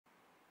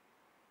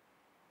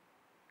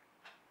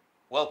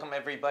Welcome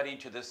everybody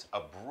to this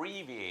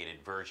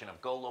abbreviated version of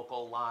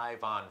GoLocal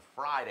Live on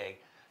Friday,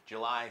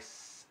 July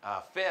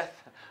 5th.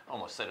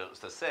 Almost said it was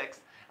the 6th.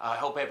 I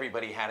hope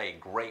everybody had a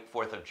great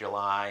 4th of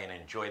July and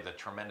enjoyed the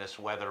tremendous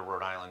weather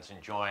Rhode Island's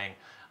enjoying.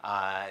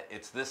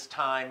 It's this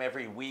time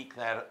every week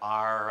that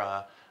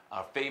our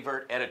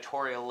favorite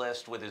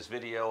editorialist with his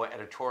video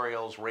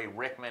editorials, Ray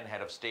Rickman,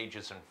 head of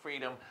Stages and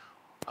Freedom,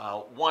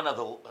 one of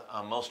the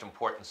most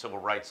important civil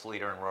rights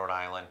leader in Rhode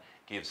Island,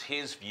 gives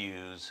his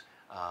views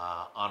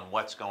on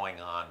what's going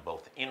on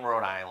both in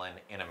Rhode Island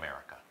and in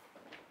America.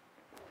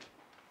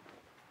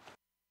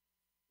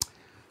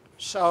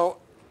 So,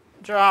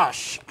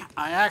 Josh,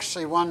 I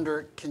actually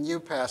wonder, can you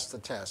pass the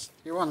test?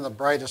 You're one of the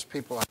brightest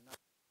people I know.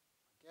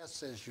 My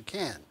guess is you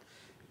can.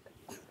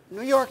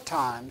 New York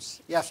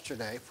Times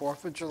yesterday,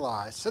 4th of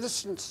July,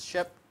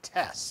 citizenship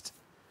test.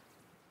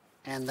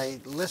 And they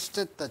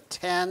listed the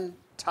 10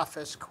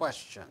 toughest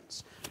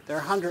questions. There are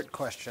 100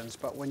 questions,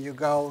 but when you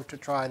go to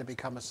try to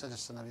become a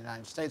citizen of the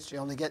United States, you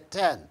only get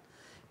 10.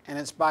 And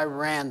it's by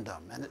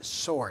random, and it's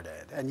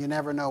sorted, and you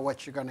never know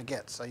what you're going to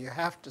get. So you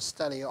have to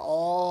study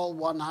all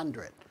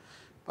 100.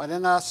 But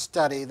in a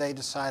study, they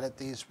decided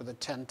these were the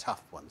 10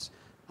 tough ones.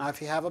 Now, if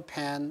you have a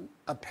pen,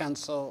 a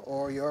pencil,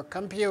 or your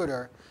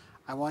computer,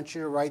 I want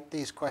you to write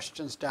these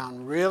questions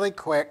down really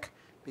quick,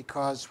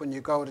 because when you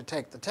go to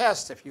take the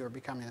test, if you are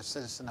becoming a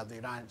citizen of the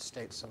United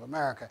States of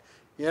America,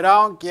 you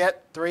don't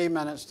get 3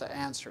 minutes to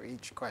answer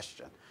each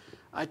question.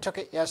 I took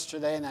it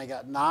yesterday and I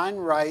got 9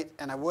 right,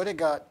 and I would have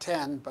got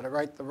 10, but I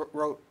wrote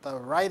the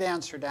right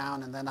answer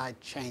down and then I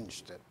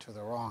changed it to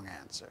the wrong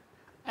answer.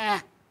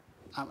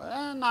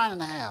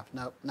 9.5,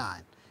 nope,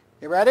 9.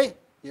 You ready?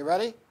 You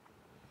ready?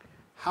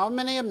 How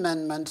many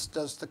amendments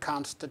does the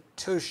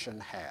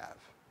Constitution have?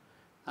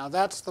 Now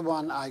that's the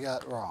one I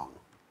got wrong.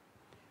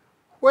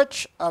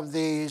 Which of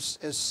these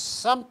is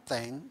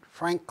something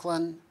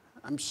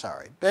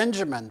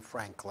Benjamin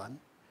Franklin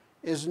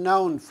is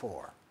known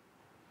for?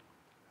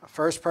 The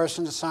first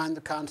person to sign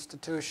the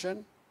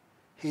Constitution.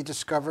 He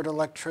discovered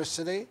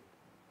electricity.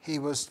 He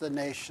was the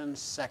nation's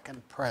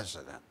second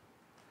president.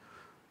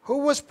 Who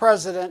was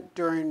president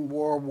during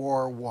World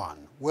War I?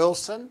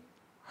 Wilson,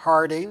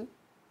 Harding,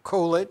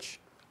 Coolidge,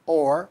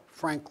 or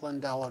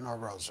Franklin Delano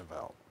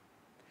Roosevelt?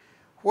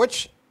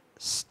 Which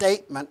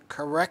statement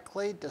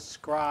correctly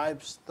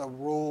describes the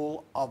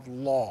rule of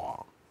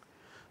law?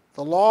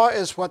 The law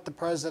is what the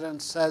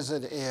president says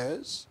it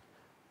is.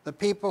 The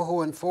people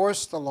who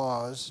enforce the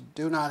laws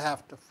do not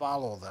have to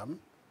follow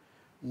them.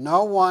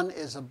 No one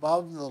is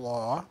above the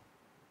law.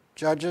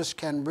 Judges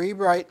can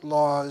rewrite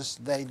laws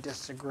they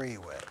disagree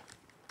with.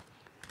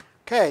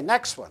 Okay,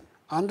 next one.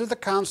 Under the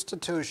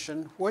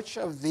Constitution, which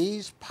of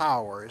these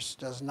powers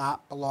does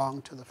not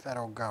belong to the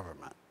federal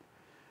government?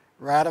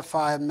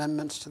 Ratify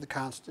amendments to the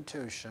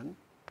Constitution,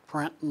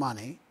 print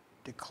money,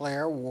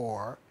 declare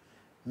war,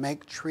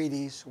 make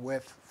treaties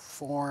with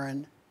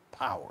foreign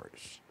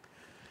powers.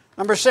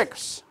 Number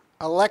 6,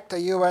 elect a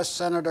U.S.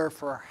 Senator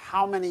for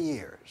how many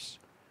years?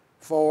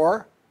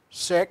 4,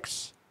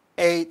 6,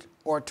 8,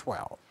 or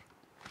 12?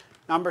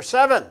 Number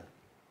 7,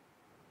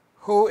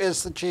 who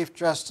is the Chief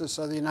Justice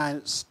of the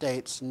United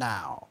States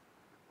now?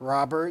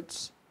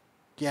 Roberts,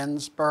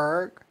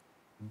 Ginsburg,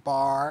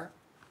 Barr,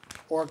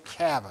 or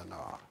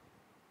Kavanaugh?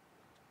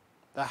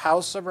 The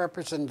House of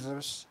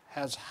Representatives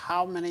has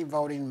how many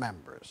voting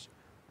members?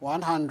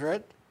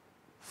 100,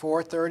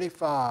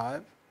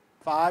 435,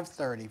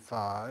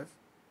 535,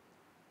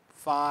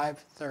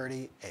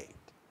 538.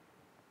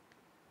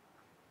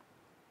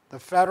 The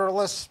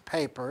Federalist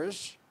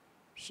Papers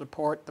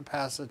support the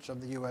passage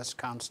of the U.S.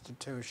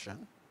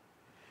 Constitution.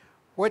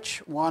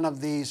 Which one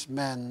of these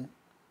men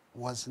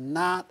was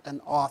not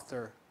an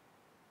author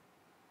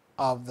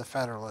of the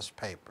Federalist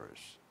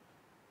Papers?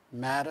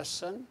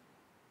 Madison,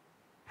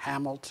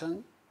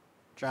 Hamilton,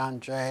 John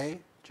Jay,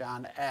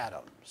 John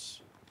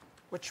Adams.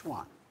 Which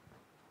one?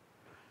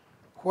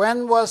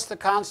 When was the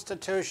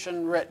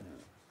Constitution written?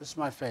 This is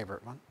my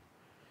favorite one.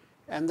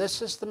 And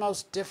this is the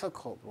most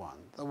difficult one,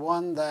 the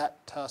one that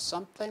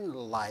something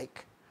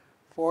like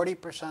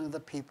 40% of the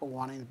people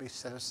wanting to be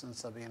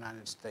citizens of the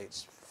United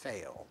States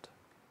failed.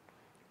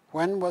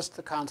 When was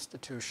the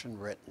Constitution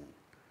written?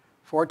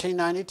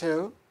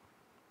 1492,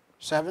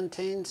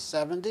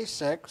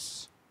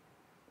 1776,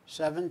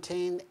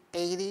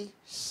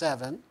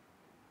 1787,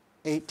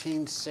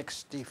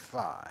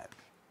 1865.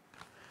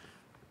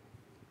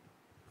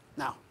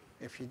 Now,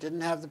 if you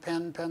didn't have the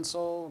pen,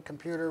 pencil,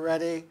 computer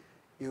ready,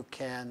 you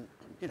can,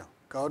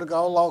 go to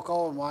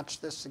GoLocal and watch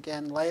this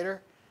again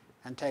later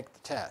and take the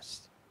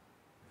test.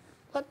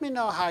 Let me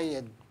know how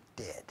you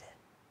did.